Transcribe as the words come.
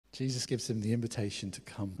Jesus gives him the invitation to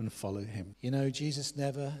come and follow him. You know, Jesus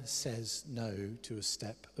never says no to a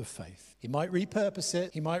step of faith. He might repurpose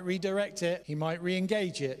it, he might redirect it, he might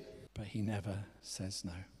re-engage it, but he never says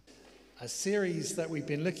no. A series that we've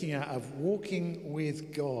been looking at of walking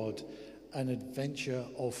with God, an adventure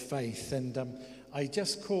of faith. And I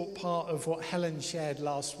just caught part of what Helen shared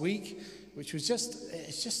last week, which was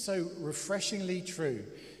it's just so refreshingly true.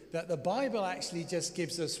 That the Bible actually just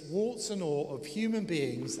gives us warts and all of human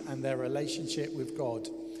beings and their relationship with God.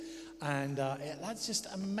 And that's just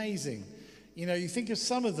amazing. You know, you think of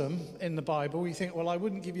some of them in the Bible, you think, well, I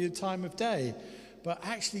wouldn't give you the time of day. But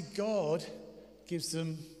actually God gives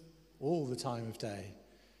them all the time of day.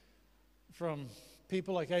 From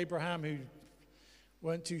people like Abraham who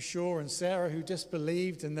weren't too sure, and Sarah who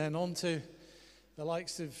disbelieved, and then on to the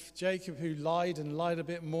likes of Jacob who lied a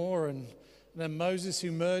bit more, and then Moses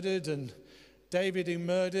who murdered, and David who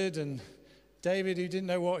murdered, and David who didn't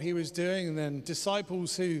know what he was doing, and then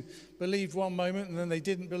disciples who believed one moment and then they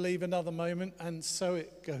didn't believe another moment, and so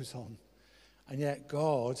it goes on. And yet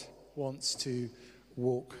God wants to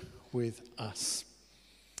walk with us.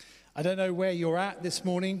 I don't know where you're at this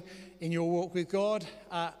morning in your walk with God.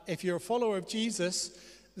 If you're a follower of Jesus,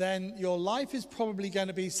 then your life is probably going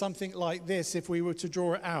to be something like this if we were to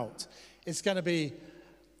draw it out. It's going to be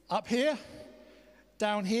up here,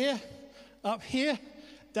 down here, up here,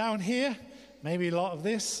 down here, maybe a lot of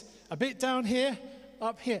this, a bit down here,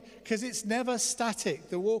 up here, because it's never static.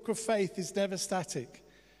 The walk of faith is never static.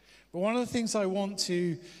 But one of the things I want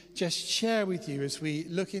to just share with you as we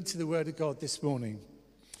look into the Word of God this morning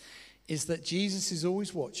is that Jesus is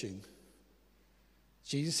always watching.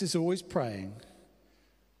 Jesus is always praying.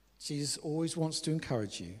 Jesus always wants to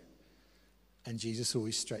encourage you. And Jesus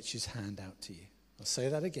always stretches his hand out to you. I'll say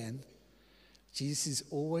that again. Jesus is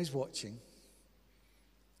always watching.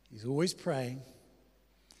 He's always praying.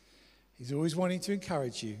 He's always wanting to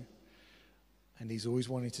encourage you. And he's always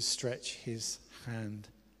wanting to stretch his hand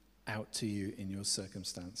out to you in your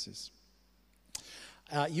circumstances.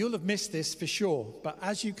 You'll have missed this for sure, but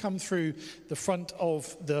as you come through the front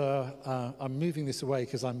of I'm moving this away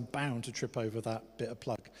because I'm bound to trip over that bit of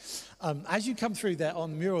plug. As you come through there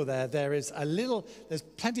on the mural there's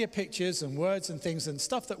plenty of pictures and words and things and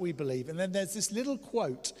stuff that we believe. And then there's this little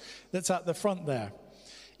quote that's at the front there.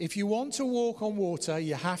 If you want to walk on water,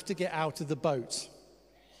 you have to get out of the boat.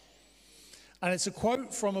 And it's a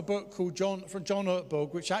quote from a book called John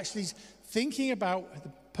Ortberg, which actually is thinking about the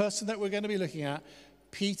person that we're going to be looking at,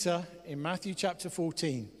 Peter, in Matthew chapter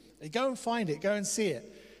 14. Go and find it. Go and see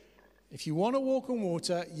it. If you want to walk on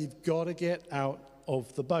water, you've got to get out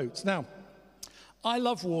of the boat. Now, I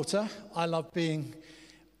love water. I love being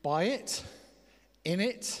by it, in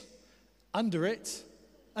it, under it,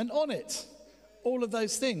 and on it. All of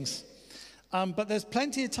those things. But there's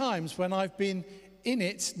plenty of times when I've been in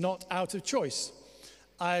it, not out of choice.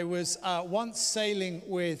 I was once sailing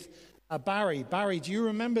with Barry. Barry, do you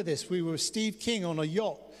remember this? We were with Steve King on a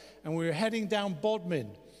yacht, and we were heading down Bodmin.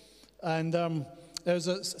 And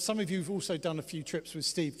some of you have also done a few trips with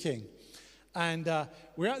Steve King. And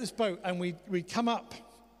we're at this boat, and we'd come up.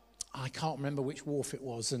 I can't remember which wharf it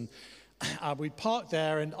was, and we'd parked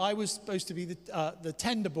there, and I was supposed to be the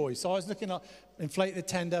tender boy. So I was looking up, inflate the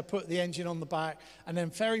tender, put the engine on the back, and then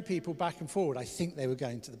ferry people back and forward. I think they were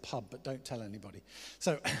going to the pub, but don't tell anybody.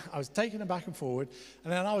 So I was taking them back and forward,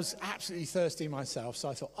 and then I was absolutely thirsty myself, so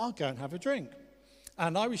I thought, I'll go and have a drink.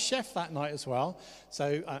 And I was chef that night as well,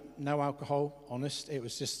 so no alcohol, honest. It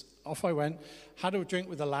was just, off I went, had a drink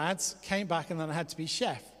with the lads, came back, and then I had to be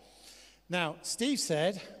chef. Now, Steve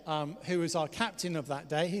said, who was our captain of that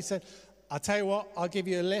day, he said, I'll tell you what, I'll give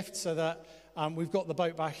you a lift so that we've got the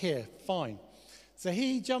boat back here. Fine. So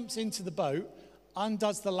he jumps into the boat,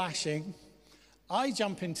 undoes the lashing. I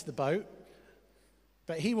jump into the boat,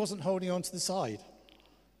 but he wasn't holding on to the side.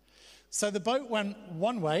 So the boat went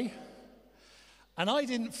one way, and I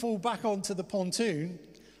didn't fall back onto the pontoon.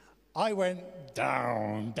 I went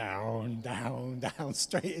down, down, down, down,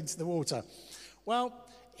 straight into the water. Well,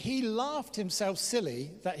 he laughed himself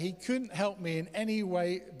silly that he couldn't help me in any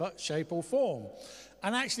way but shape or form,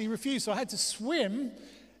 and actually refused. So I had to swim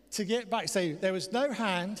to get back. So there was no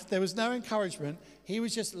hand, there was no encouragement. He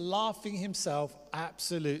was just laughing himself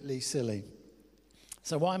absolutely silly.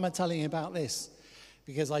 So why am I telling you about this?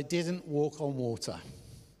 Because I didn't walk on water.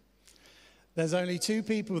 There's only two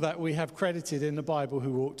people that we have credited in the Bible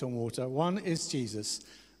who walked on water. One is Jesus,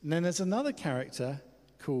 and then there's another character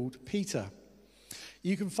called Peter.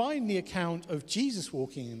 You can find the account of Jesus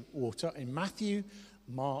walking in water in Matthew,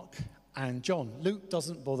 Mark, and John. Luke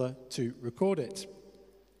doesn't bother to record it.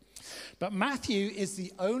 But Matthew is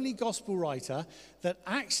the only gospel writer that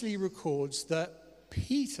actually records that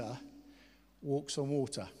Peter walks on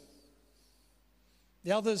water.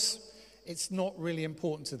 The others, it's not really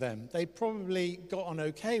important to them. They probably got on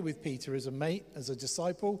okay with Peter as a mate, as a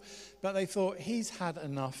disciple, but they thought he's had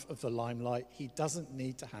enough of the limelight. He doesn't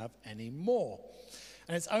need to have any more.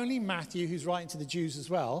 And it's only Matthew, who's writing to the Jews as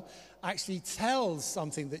well, actually tells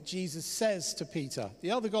something that Jesus says to Peter.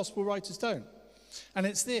 The other gospel writers don't. And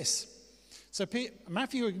it's this. So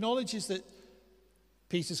Matthew acknowledges that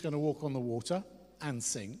Peter's going to walk on the water and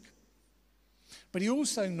sink. But he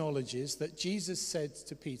also acknowledges that Jesus said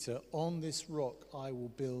to Peter, "On this rock I will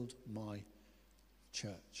build my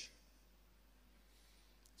church."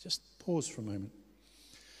 Just pause for a moment.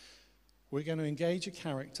 We're going to engage a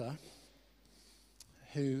character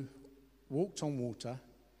who walked on water,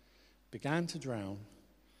 began to drown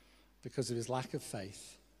because of his lack of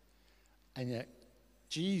faith, and yet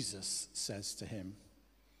Jesus says to him,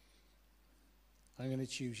 "I'm going to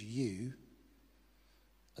choose you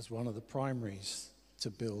as one of the primaries to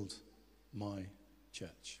build my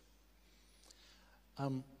church."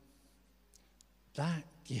 That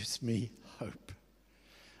gives me hope.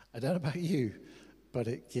 I don't know about you, but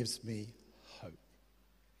it gives me hope.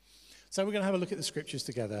 So we're going to have a look at the scriptures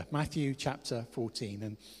together, Matthew chapter 14,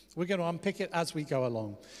 and we're going to unpick it as we go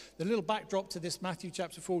along. The little backdrop to this Matthew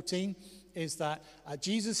chapter 14 is that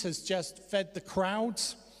Jesus has just fed the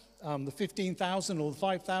crowds, the 15,000 or the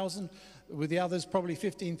 5,000, with the others probably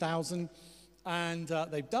 15,000, and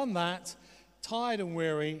they've done that, tired and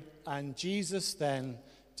weary, and Jesus then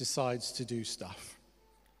decides to do stuff.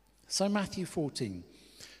 So Matthew 14.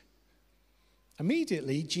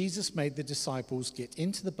 Immediately, Jesus made the disciples get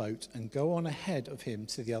into the boat and go on ahead of him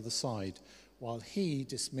to the other side, while he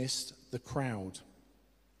dismissed the crowd.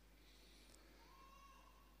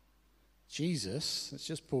 Jesus, let's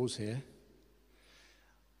just pause here.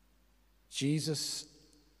 Jesus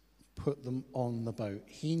put them on the boat.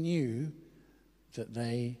 He knew that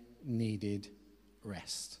they needed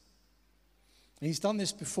rest. And he's done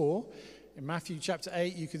this before. In Matthew chapter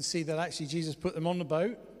 8, you can see that actually Jesus put them on the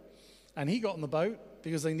boat, and he got on the boat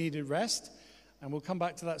because they needed rest. And we'll come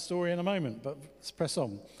back to that story in a moment, but let's press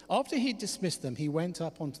on. After he dismissed them, he went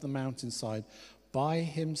up onto the mountainside by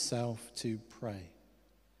himself to pray.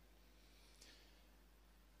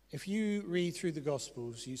 If you read through the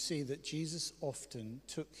Gospels, you see that Jesus often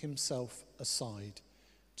took himself aside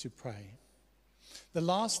to pray. The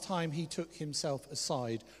last time he took himself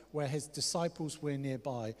aside, where his disciples were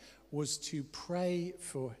nearby, was to pray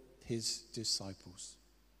for his disciples.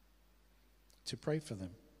 To pray for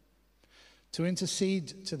them. To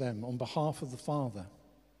intercede to them on behalf of the Father.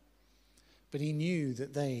 But he knew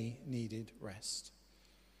that they needed rest.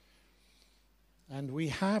 And we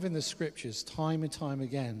have in the scriptures time and time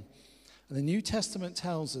again, and the New Testament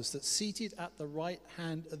tells us that seated at the right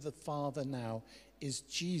hand of the Father now is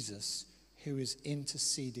Jesus, who is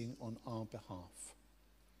interceding on our behalf.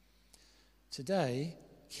 Today,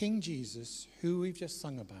 King Jesus, who we've just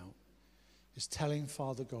sung about, is telling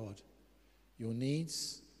Father God, your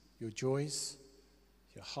needs, your joys,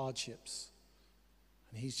 your hardships.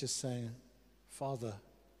 And he's just saying, Father,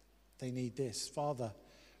 they need this. Father,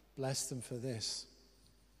 bless them for this.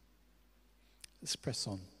 Let's press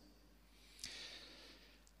on.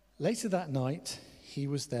 Later that night, he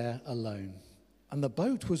was there alone. And the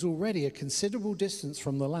boat was already a considerable distance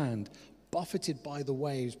from the land, buffeted by the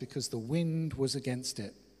waves because the wind was against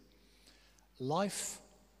it. Life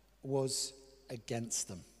was against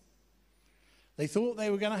them. They thought they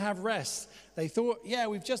were going to have rest. They thought, yeah,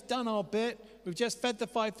 we've just done our bit. We've just fed the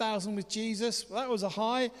 5,000 with Jesus. Well, that was a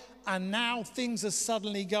high. And now things are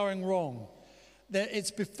suddenly going wrong. It's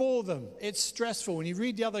before them. It's stressful. When you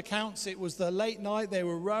read the other accounts, it was the late night. They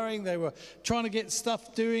were rowing. They were trying to get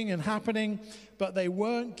stuff doing and happening. But they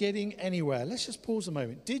weren't getting anywhere. Let's just pause a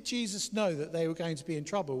moment. Did Jesus know that they were going to be in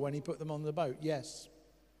trouble when he put them on the boat? Yes.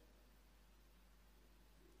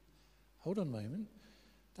 Hold on a moment.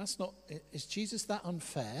 Is Jesus that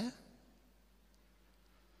unfair?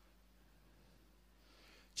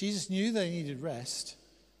 Jesus knew they needed rest.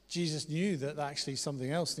 Jesus knew that actually something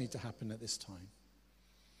else needed to happen at this time.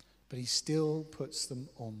 But he still puts them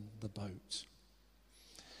on the boat.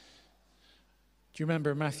 Do you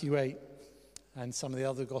remember Matthew 8 and some of the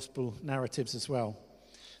other gospel narratives as well?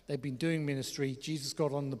 They'd been doing ministry. Jesus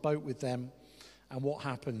got on the boat with them. And what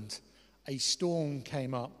happened? A storm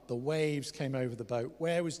came up. The waves came over the boat.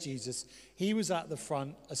 Where was Jesus? He was at the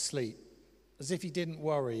front asleep, as if he didn't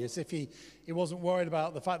worry, as if he wasn't worried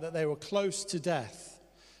about the fact that they were close to death.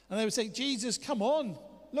 And they would say, Jesus, come on.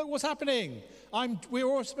 Look what's happening. We're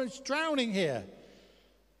all supposed to be drowning here.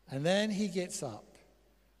 And then he gets up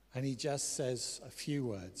and he just says a few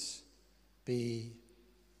words. Be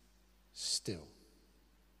still.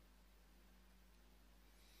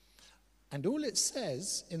 And all it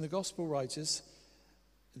says in the gospel writers,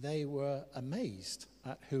 they were amazed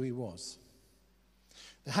at who he was.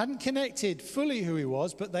 They hadn't connected fully who he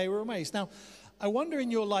was, but they were amazed. Now, I wonder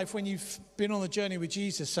in your life when you've been on the journey with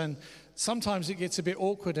Jesus and sometimes it gets a bit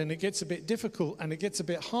awkward and it gets a bit difficult and it gets a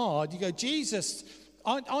bit hard. You go, Jesus,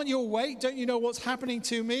 aren't you awake? Don't you know what's happening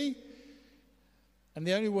to me? And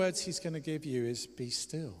the only words he's going to give you is, be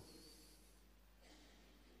still.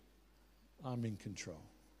 I'm in control.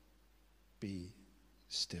 Be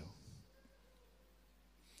still.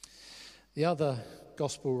 The other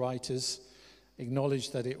gospel writers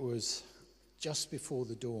acknowledged that it was just before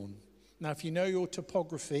the dawn. Now, if you know your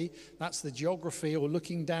topography, that's the geography or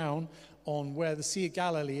looking down on where the Sea of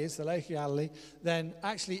Galilee is, the Lake of Galilee, then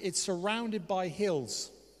actually it's surrounded by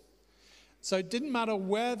hills. So it didn't matter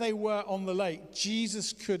where they were on the lake,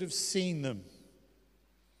 Jesus could have seen them.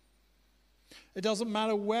 It doesn't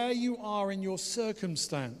matter where you are in your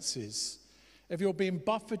circumstances. If you're being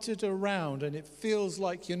buffeted around and it feels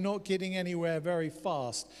like you're not getting anywhere very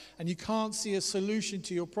fast and you can't see a solution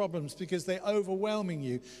to your problems because they're overwhelming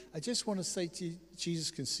you, I just want to say to you, Jesus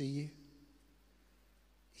can see you.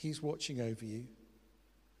 He's watching over you.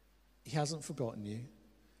 He hasn't forgotten you.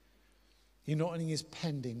 You're not in his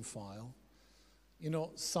pending file. You're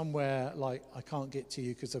not somewhere like, I can't get to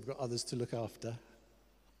you because I've got others to look after.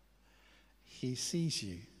 He sees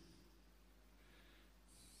you.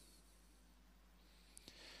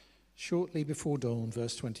 Shortly before dawn,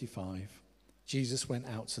 verse 25, Jesus went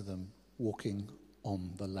out to them walking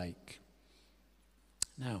on the lake.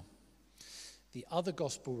 Now, the other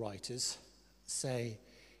gospel writers say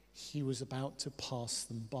he was about to pass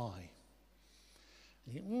them by.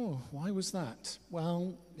 You think, oh, why was that?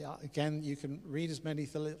 Well, yeah, again, you can read as many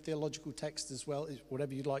theological texts as well,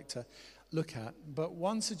 whatever you'd like to look at. But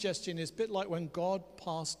one suggestion is a bit like when God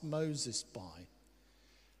passed Moses by.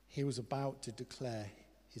 He was about to declare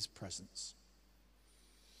his presence.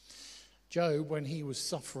 Job, when he was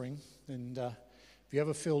suffering, and if you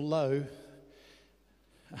ever feel low,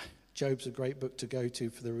 Job's a great book to go to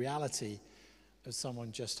for the reality of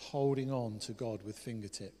someone just holding on to God with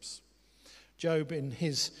fingertips. Job, in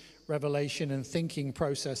his revelation and thinking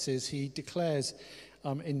processes, he declares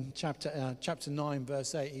in chapter 9,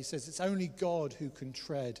 verse 8, he says, it's only God who can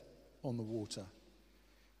tread on the water.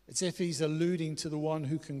 It's if he's alluding to the one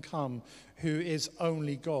who can come, who is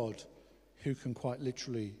only God, who can quite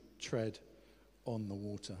literally tread on the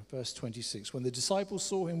water. Verse 26, when the disciples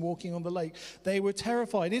saw him walking on the lake, they were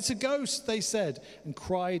terrified. It's a ghost, they said, and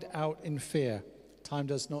cried out in fear. Time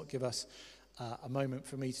does not give us a moment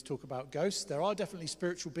for me to talk about ghosts. There are definitely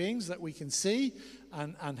spiritual beings that we can see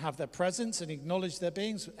and have their presence and acknowledge their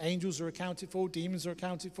beings. Angels are accounted for, demons are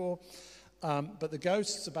accounted for. But the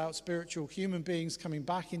ghosts about spiritual human beings coming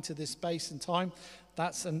back into this space and time,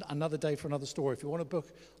 that's another day for another story. If you want to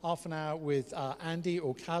book half an hour with Andy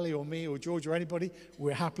or Callie or me or George or anybody,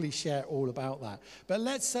 we'll happily share all about that. But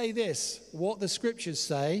let's say this, what the scriptures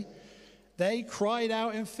say, they cried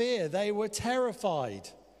out in fear. They were terrified.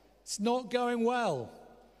 It's not going well.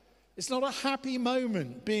 It's not a happy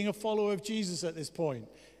moment being a follower of Jesus at this point.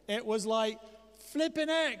 It was like, flipping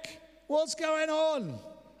heck, what's going on?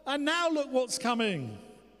 And now look what's coming.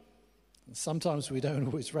 And sometimes we don't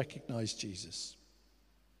always recognize Jesus.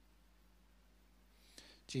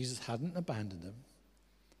 Jesus hadn't abandoned them.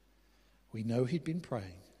 We know he'd been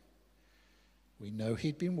praying. We know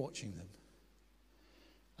he'd been watching them.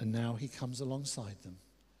 And now he comes alongside them.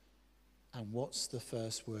 And what's the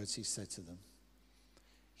first words he said to them?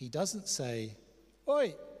 He doesn't say,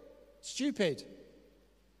 "Oi, stupid."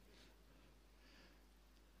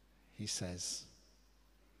 He says,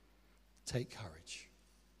 "Take courage.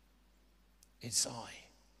 It's I.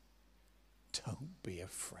 Don't be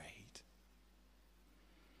afraid."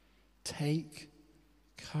 Take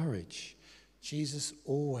courage. Jesus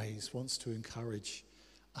always wants to encourage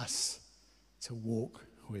us to walk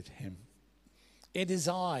with him. It is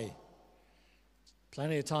I.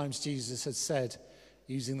 Plenty of times Jesus has said,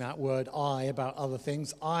 using that word I about other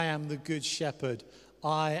things, I am the good shepherd.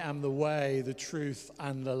 I am the way, the truth,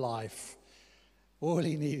 and the life. All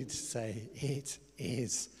he needed to say, it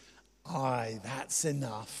is I. That's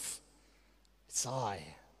enough. It's I.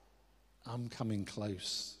 I'm coming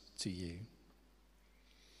close to you.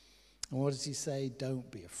 And what does he say? Don't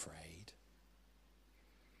be afraid.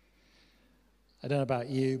 I don't know about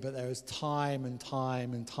you, but there is time and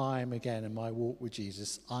time and time again in my walk with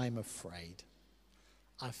Jesus, I'm afraid.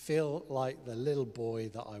 I feel like the little boy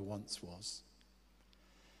that I once was.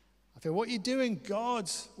 feel, what are you doing, God?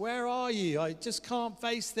 Where are you? I just can't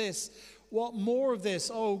face this. What more of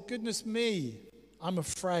this? Oh, goodness me. I'm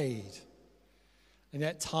afraid. And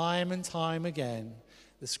yet time and time again,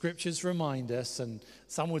 the scriptures remind us, and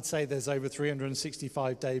some would say there's over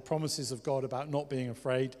 365-day promises of God about not being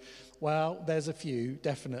afraid. Well, there's a few,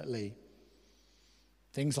 definitely.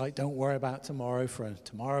 Things like don't worry about tomorrow, for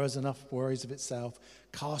tomorrow has enough worries of itself.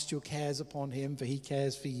 Cast your cares upon him, for he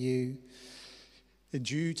cares for you. In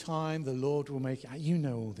due time, the Lord will make it. You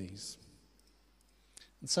know all these.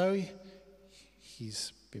 And so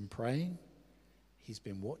he's been praying, he's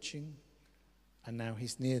been watching, and now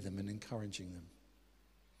he's near them and encouraging them.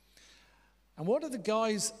 And what do the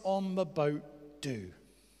guys on the boat do?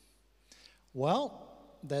 Well,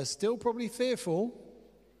 they're still probably fearful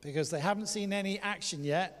because they haven't seen any action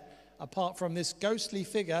yet, apart from this ghostly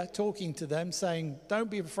figure talking to them, saying, "Don't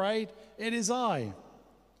be afraid, it is I."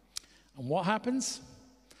 And what happens?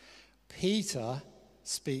 Peter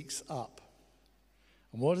speaks up.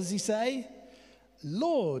 And what does he say?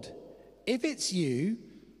 "Lord, if it's you,"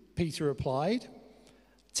 Peter replied,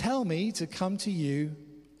 "tell me to come to you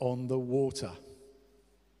on the water."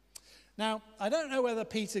 Now, I don't know whether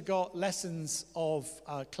Peter got lessons of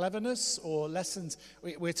cleverness or lessons.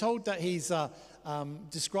 We're told that he's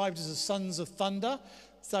described as a sons of thunder.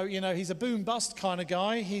 So, he's a boom-bust kind of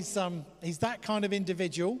guy. He's that kind of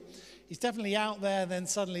individual. He's definitely out there, then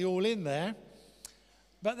suddenly all in there.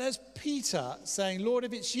 But there's Peter saying, "Lord,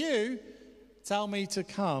 if it's you, tell me to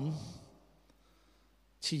come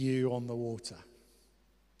to you on the water."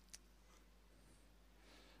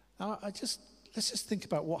 Now, let's just think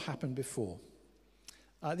about what happened before.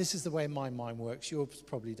 This is the way my mind works. Yours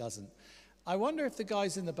probably doesn't. I wonder if the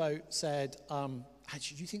guys in the boat said,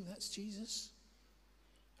 "Actually, do you think that's Jesus?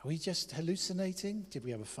 Are we just hallucinating? Did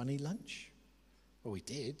we have a funny lunch?" Well, we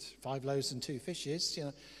did. 5 loaves and 2 fishes.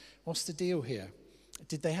 What's the deal here?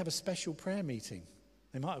 Did they have a special prayer meeting?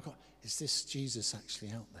 They might have got, is this Jesus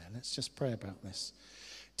actually out there? Let's just pray about this.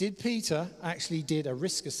 Did Peter actually did a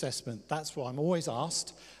risk assessment? That's what I'm always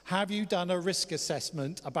asked. Have you done a risk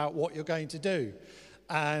assessment about what you're going to do?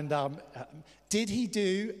 And did he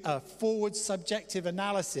do a forward subjective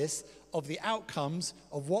analysis of the outcomes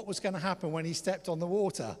of what was going to happen when he stepped on the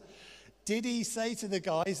water? Did he say to the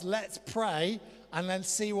guys, "Let's pray and let's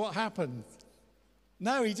see what happens"?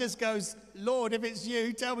 No, he just goes, "Lord, if it's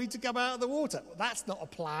you, tell me to come out of the water." Well, that's not a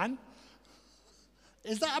plan.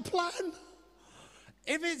 Is that a plan?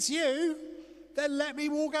 If it's you, then let me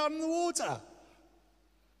walk out in the water.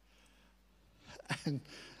 And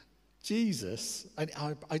Jesus,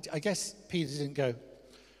 I guess Peter didn't go,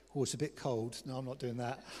 "Oh, it's a bit cold. No, I'm not doing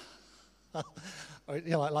that."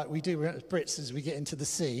 Like we do as Brits as we get into the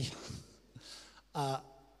sea.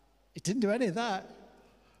 It didn't do any of that.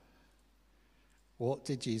 What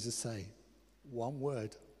did Jesus say? One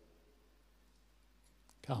word.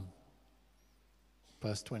 Come.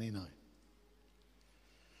 Verse 29.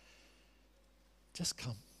 Just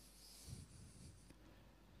come.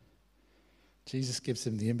 Jesus gives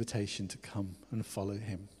him the invitation to come and follow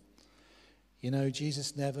him.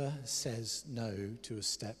 Jesus never says no to a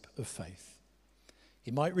step of faith.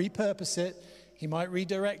 He might repurpose it, he might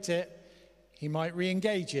redirect it, he might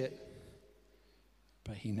re-engage it,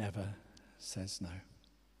 but he never says no.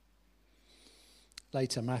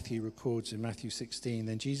 Later, Matthew records in Matthew 16,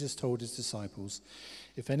 then Jesus told his disciples,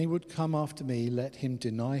 "If any would come after me, let him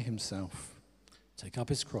deny himself, take up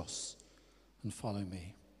his cross, and follow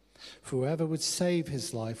me. For whoever would save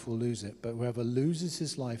his life will lose it, but whoever loses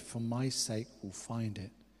his life for my sake will find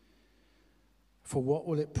it. For what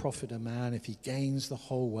will it profit a man if he gains the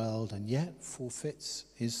whole world and yet forfeits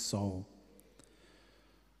his soul?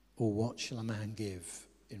 Or what shall a man give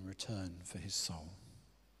in return for his soul?"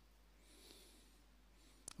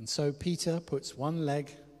 And so Peter puts one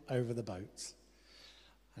leg over the boat.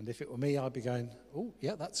 And if it were me, I'd be going, "Oh,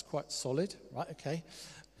 yeah, that's quite solid. Right, okay."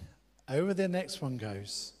 Over the next one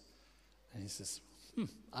goes. And he says,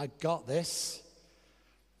 "I got this."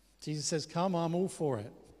 Jesus says, "Come, I'm all for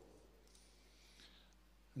it."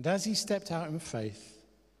 And as he stepped out in faith,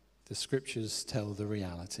 the scriptures tell the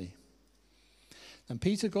reality. And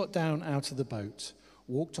Peter got down out of the boat,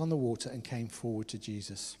 walked on the water, and came forward to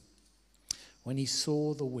Jesus. When he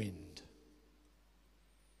saw the wind,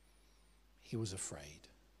 he was afraid.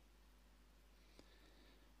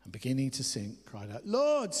 And beginning to sink, cried out,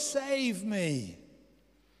 "Lord, save me!"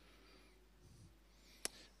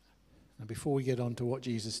 And before we get on to what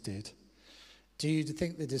Jesus did, do you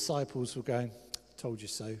think the disciples were going, "Told you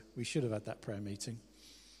so, we should have had that prayer meeting"?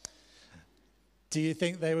 Do you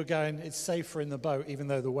think they were going, "It's safer in the boat even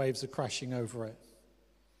though the waves are crashing over it"?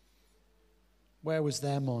 Where was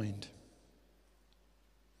their mind?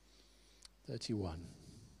 31.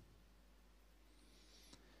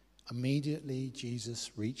 Immediately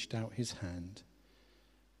Jesus reached out his hand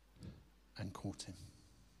and caught him.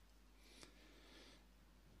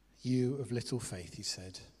 You of little faith, he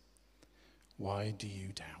said, why do you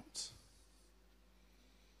doubt?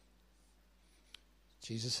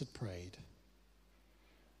 Jesus had prayed.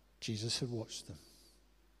 Jesus had watched them.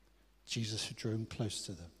 Jesus had drawn close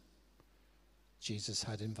to them. Jesus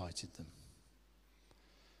had invited them.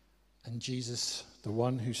 And Jesus, the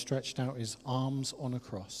one who stretched out his arms on a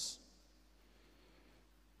cross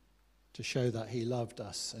to show that he loved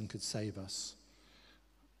us and could save us,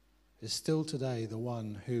 is still today the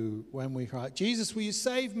one who, when we cry, Jesus, will you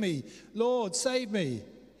save me? Lord, save me.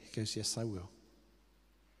 He goes, yes, I will.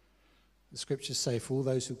 The scriptures say, for all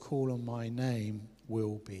those who call on my name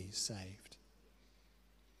will be saved.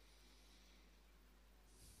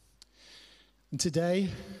 And today,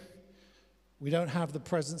 we don't have the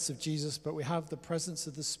presence of Jesus, but we have the presence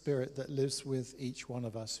of the Spirit that lives with each one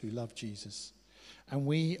of us who love Jesus. And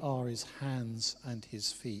we are his hands and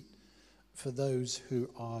his feet for those who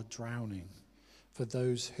are drowning, for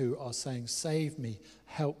those who are saying, save me,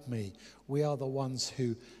 help me. We are the ones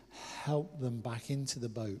who help them back into the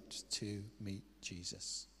boat to meet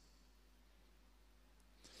Jesus.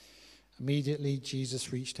 Immediately,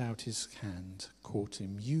 Jesus reached out his hand, caught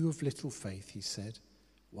him. You of little faith, he said,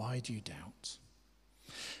 why do you doubt?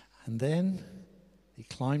 And then he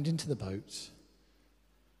climbed into the boat,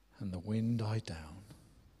 and the wind died down.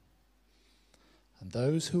 And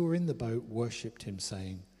those who were in the boat worshipped him,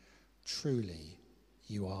 saying, truly,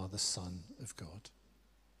 you are the Son of God.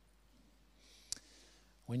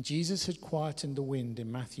 When Jesus had quietened the wind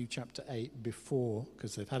in Matthew chapter 8 before,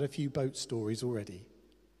 because they've had a few boat stories already,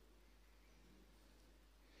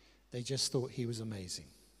 they just thought he was amazing.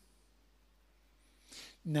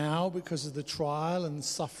 Now, because of the trial and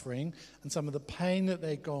suffering and some of the pain that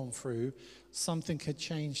they'd gone through, something had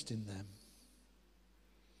changed in them.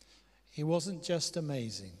 He wasn't just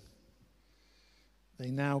amazing.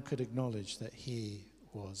 They now could acknowledge that he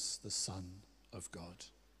was the Son of God.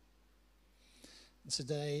 And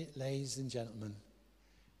today, ladies and gentlemen,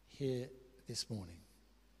 here this morning,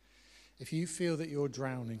 if you feel that you're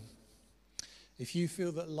drowning, if you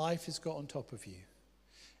feel that life has got on top of you,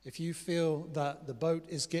 if you feel that the boat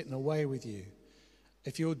is getting away with you,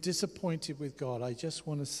 if you're disappointed with God, I just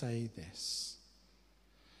want to say this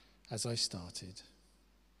as I started.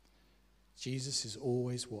 Jesus is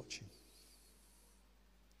always watching.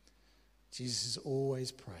 Jesus is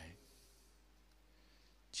always praying.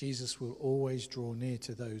 Jesus will always draw near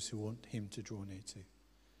to those who want him to draw near to.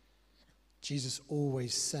 Jesus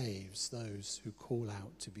always saves those who call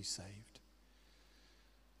out to be saved.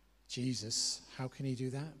 Jesus, how can he do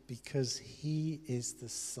that? Because he is the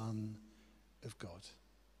Son of God.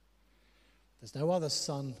 There's no other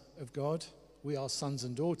Son of God. We are sons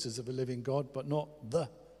and daughters of a living God, but not the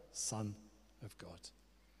Son of God.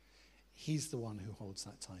 He's the one who holds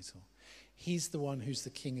that title. He's the one who's the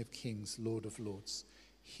King of Kings, Lord of Lords.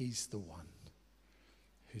 He's the one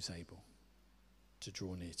who's able to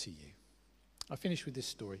draw near to you. I finish with this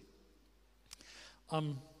story.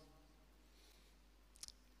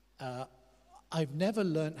 I've never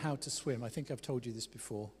learned how to swim. I think I've told you this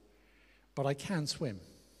before. But I can swim.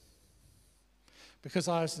 Because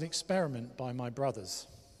I was an experiment by my brothers.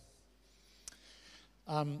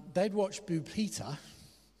 They'd watched Blue Peter.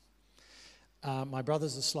 My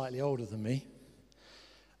brothers are slightly older than me.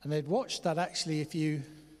 And they'd watched that actually if you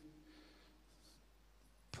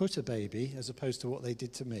put a baby, as opposed to what they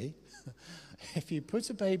did to me, if you put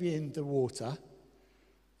a baby in the water,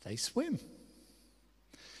 they swim.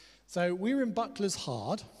 So we were in Buckler's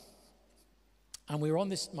Hard, and we were on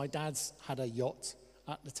this, my dad's had a yacht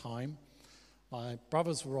at the time. My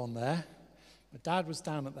brothers were on there. My dad was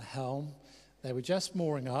down at the helm. They were just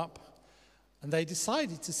mooring up, and they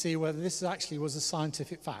decided to see whether this actually was a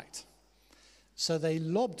scientific fact. So they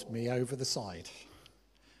lobbed me over the side.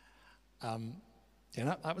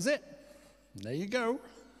 That was it. There you go.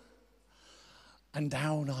 And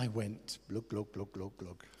down I went, glug, glug, glug, glug,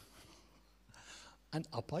 glug. And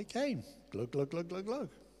up I came, glug, glug, glug, glug, glug.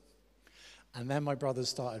 And then my brothers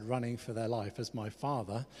started running for their life as my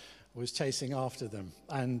father was chasing after them.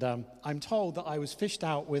 And I'm told that I was fished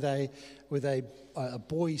out with a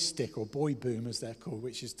buoy stick, or buoy boom as they're called,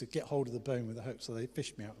 which is to get hold of the bone with a hook. So they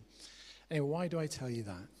fished me out. Anyway, why do I tell you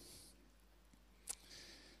that?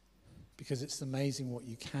 Because it's amazing what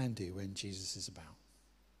you can do when Jesus is about.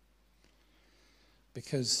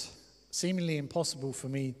 Because seemingly impossible for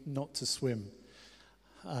me not to swim,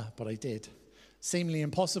 but I did. Seemingly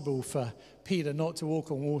impossible for Peter not to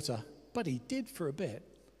walk on water, but he did for a bit.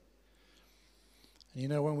 And you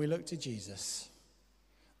know, when we look to Jesus,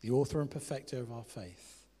 the author and perfecter of our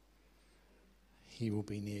faith, he will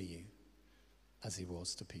be near you as he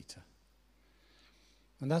was to Peter.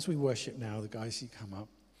 And as we worship now, the guys, you come up.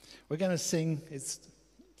 We're going to sing, it's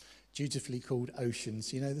dutifully called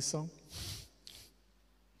Oceans. You know the song?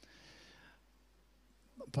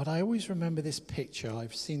 But I always remember this picture.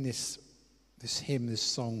 I've seen this hymn, this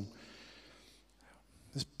song.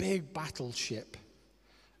 This big battleship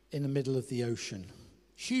in the middle of the ocean.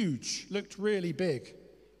 Huge, looked really big,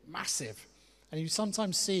 massive. And you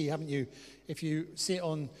sometimes see, haven't you, if you see it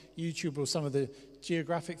on YouTube or some of the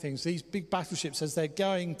geographic things, these big battleships, as they're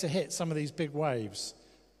going to hit some of these big waves.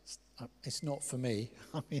 It's not for me.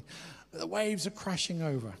 I mean, the waves are crashing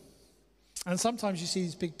over. And sometimes you see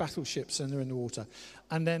these big battleships and they're in the water.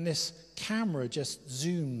 And then this camera just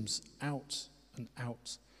zooms out and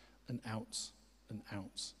out and out and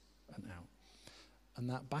out and out. And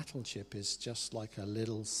that battleship is just like a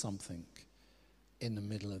little something in the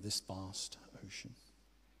middle of this vast ocean.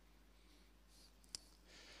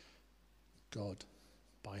 God,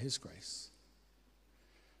 by his grace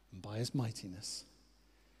and by his mightiness,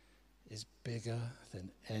 is bigger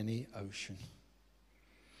than any ocean.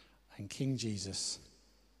 And King Jesus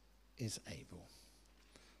is able.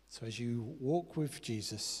 So as you walk with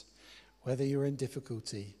Jesus, whether you're in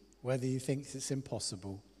difficulty, whether you think it's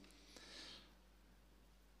impossible,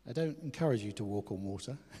 I don't encourage you to walk on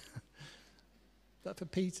water. But for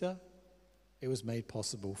Peter, it was made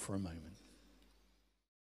possible for a moment.